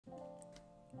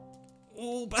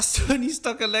Oh, Bastoni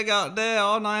stuck a leg out there.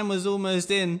 R9 was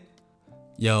almost in.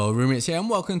 Yo, Roommates here and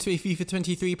welcome to a FIFA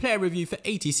 23 player review for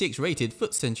 86 rated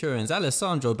FUT Centurions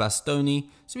Alessandro Bastoni.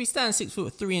 So he stands 6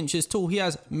 foot 3 inches tall, he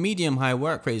has medium high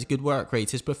work rates, good work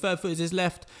rates, his preferred foot is his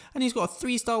left, and he's got a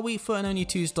 3-star weak foot and only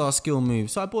 2-star skill move.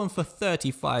 So I bought him for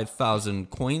 35,000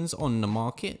 coins on the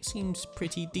market, seems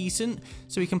pretty decent.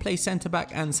 So he can play centre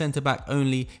back and centre back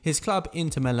only. His club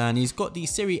Inter Milan, he's got the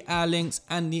Serie A links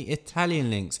and the Italian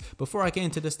links. Before I get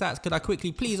into the stats, could I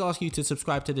quickly please ask you to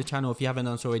subscribe to the channel if you haven't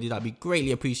done so already, that'd be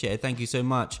greatly appreciated, thank you so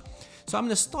much. So I'm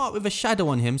going to start with a shadow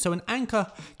on him. So an anchor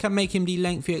can make him the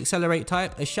lengthy accelerate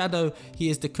type. A shadow, he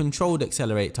is the controlled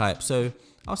accelerate type. So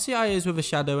I'll see how he is with a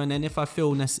shadow, and then if I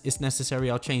feel it's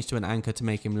necessary, I'll change to an anchor to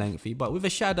make him lengthy. But with a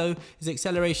shadow, his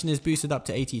acceleration is boosted up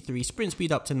to 83, sprint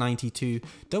speed up to 92.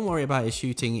 Don't worry about his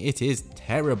shooting, it is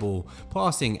terrible.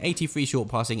 Passing, 83 short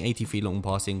passing, 83 long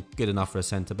passing, good enough for a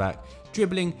centre back.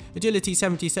 Dribbling, agility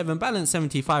 77, balance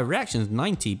 75, reactions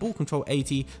 90, ball control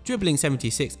 80, dribbling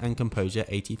 76, and composure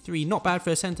 83. Not bad for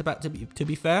a centre back to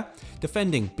be fair.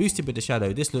 Defending, boosted with the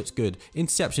shadow, this looks good.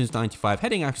 Interceptions 95,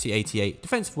 heading accuracy 88,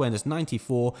 defensive awareness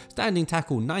 94, standing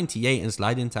tackle 98, and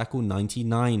sliding tackle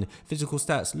 99. Physical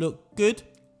stats look good.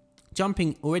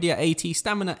 Jumping already at 80,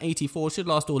 stamina 84, should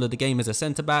last all of the game as a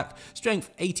centre back, strength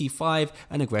 85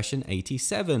 and aggression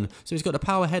 87. So he's got the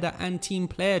power header and team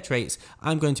player traits.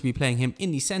 I'm going to be playing him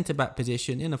in the centre back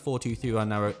position in a 4-2-3-1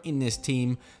 narrow in this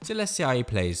team. So let's see how he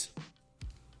plays.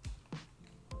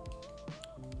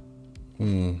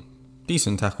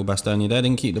 Decent tackle Bastoni there,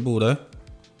 didn't keep the ball though.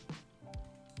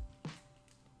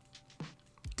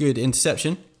 Good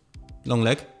interception, long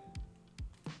leg.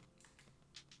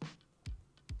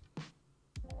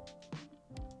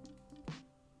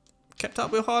 Kept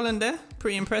up with Haaland there,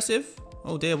 pretty impressive.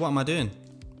 Oh dear, what am I doing?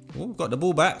 Oh, got the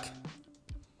ball back.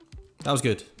 That was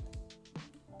good.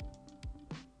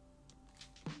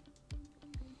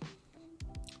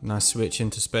 Nice switch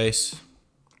into space.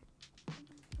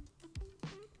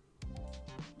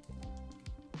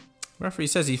 Referee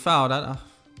says he fouled that.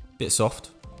 Bit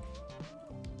soft.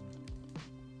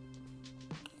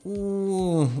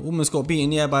 Ooh, almost got beaten in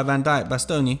the air by Van Dijk,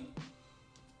 Bastoni.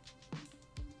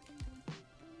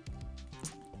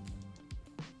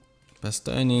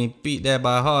 Bastoni beat there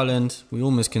by Haaland. We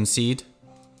almost concede.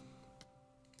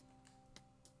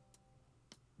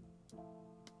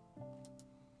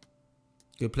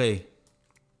 Good play.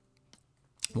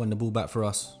 Won the ball back for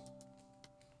us.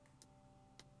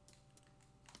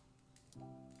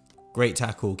 Great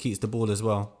tackle. Keeps the ball as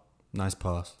well. Nice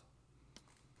pass.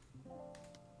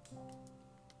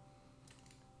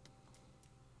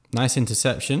 Nice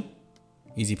interception.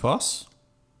 Easy pass.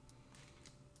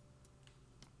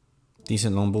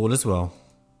 Decent long ball as well.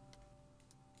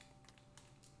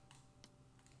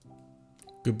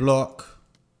 Good block.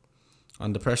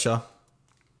 Under pressure.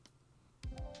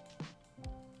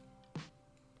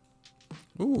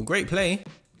 Ooh, great play.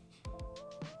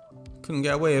 Couldn't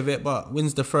get away with it, but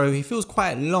wins the throw. He feels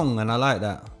quite long and I like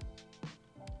that.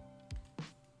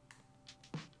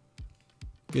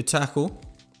 Good tackle.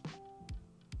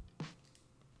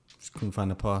 Just couldn't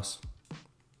find a pass.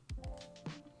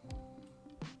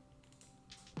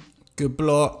 Good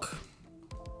block.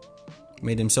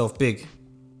 Made himself big.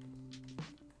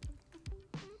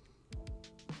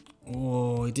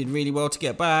 Oh, he did really well to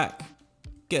get back.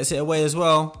 Gets it away as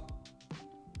well.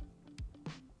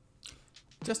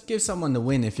 Just give someone the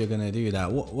win if you're going to do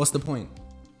that. What's the point?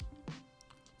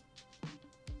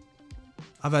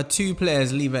 I've had 2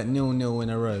 players leave at 0-0 in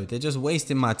a row. They're just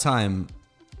wasting my time.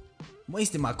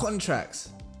 Wasting my contracts.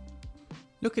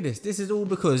 Look at this. This is all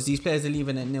because these players are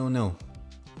leaving at 0-0.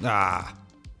 Ah.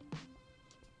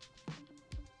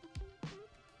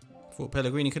 Thought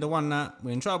Pellegrini could have won that. We're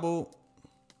in trouble.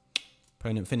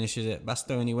 Opponent finishes it.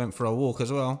 Bastoni went for a walk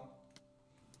as well.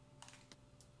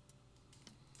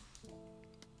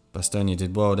 Bastoni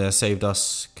did well there, saved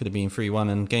us. Could have been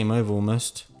 3-1 and game over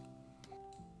almost.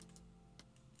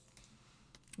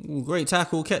 Ooh, great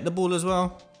tackle, kept the ball as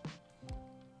well.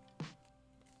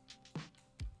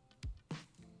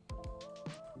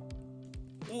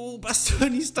 Oh,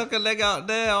 Bastoni stuck a leg out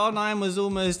there. R9 was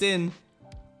almost in.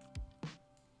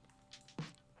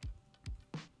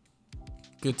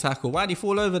 Good tackle. Why'd he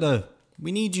fall over though?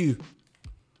 We need you.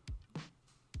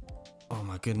 Oh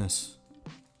my goodness.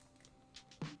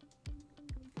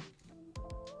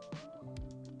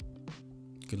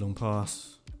 Good long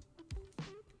pass.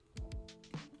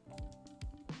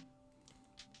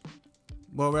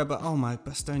 Well read, but oh my,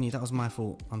 Bastoni, that was my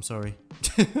fault. I'm sorry.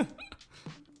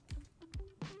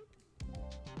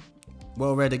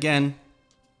 Well read again.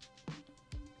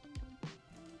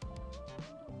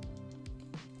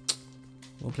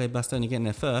 We'll play Bastoni getting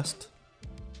there first.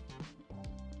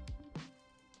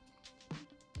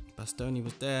 Bastoni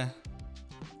was there.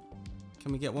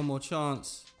 Can we get one more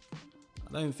chance?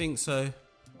 I don't think so.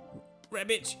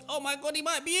 Rebic. Oh my god, he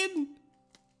might be in.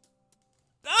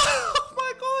 Oh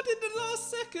my god, in the last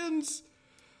seconds.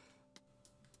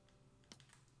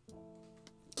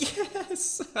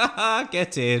 Yes.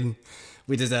 Get in.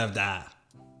 We deserve that.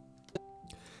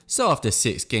 So after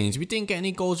 6 games, we didn't get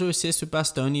any goals or assists with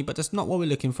Bastoni, but that's not what we're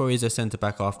looking for as a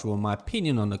centre-back after all. My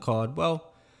opinion on the card,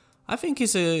 well, I think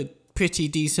it's a pretty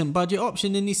decent budget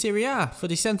option in the Serie A for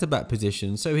the centre-back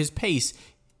position. So his pace,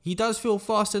 he does feel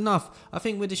fast enough. I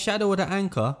think with the shadow of the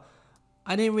anchor,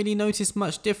 I didn't really notice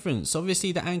much difference.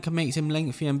 Obviously the anchor makes him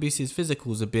lengthy and boosts his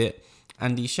physicals a bit,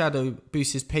 and the shadow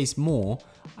boosts his pace more.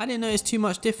 I didn't notice too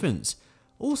much difference.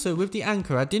 Also with the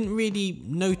anchor, I didn't really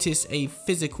notice a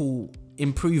physical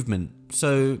improvement,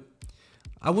 so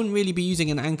I wouldn't really be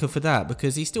using an anchor for that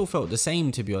because he still felt the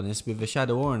same, to be honest, with a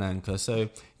shadow or an anchor. So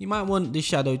you might want the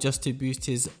shadow just to boost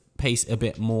his pace a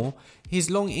bit more.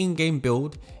 His long in-game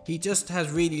build, he just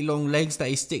has really long legs that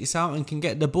he sticks out and can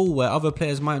get the ball where other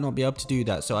players might not be able to do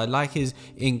that. So I like his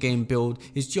in-game build.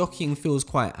 His jockeying feels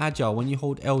quite agile when you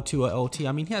hold L2 or LT.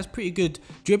 I mean, he has pretty good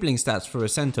dribbling stats for a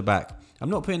centre-back. I'm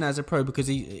not putting that as a pro because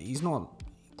he's not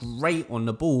great on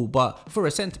the ball, but for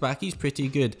a centre back he's pretty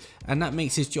good, and that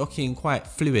makes his jockeying quite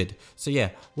fluid. So yeah,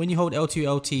 when you hold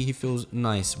L2 LT, he feels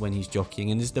nice when he's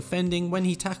jockeying, and his defending, when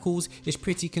he tackles, is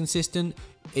pretty consistent.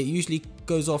 It usually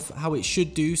goes off how it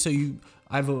should do, so you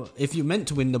either, if you're meant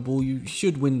to win the ball, you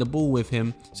should win the ball with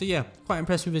him. So yeah, quite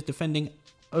impressed with his defending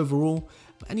overall,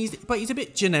 and he's a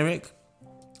bit generic.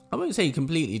 I won't say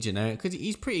completely generic because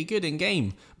he's pretty good in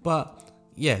game, but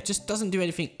yeah, just doesn't do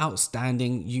anything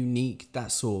outstanding, unique,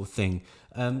 that sort of thing.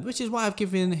 Which is why I've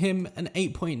given him an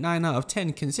 8.9 out of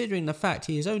 10, considering the fact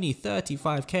he is only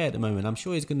 35k at the moment. I'm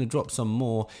sure he's going to drop some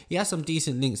more. He has some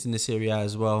decent links in the Serie A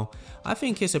as well. I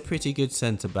think it's a pretty good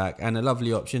centre-back and a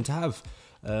lovely option to have.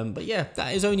 But yeah,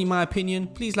 that is only my opinion.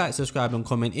 Please like, subscribe and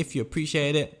comment if you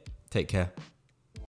appreciate it. Take care.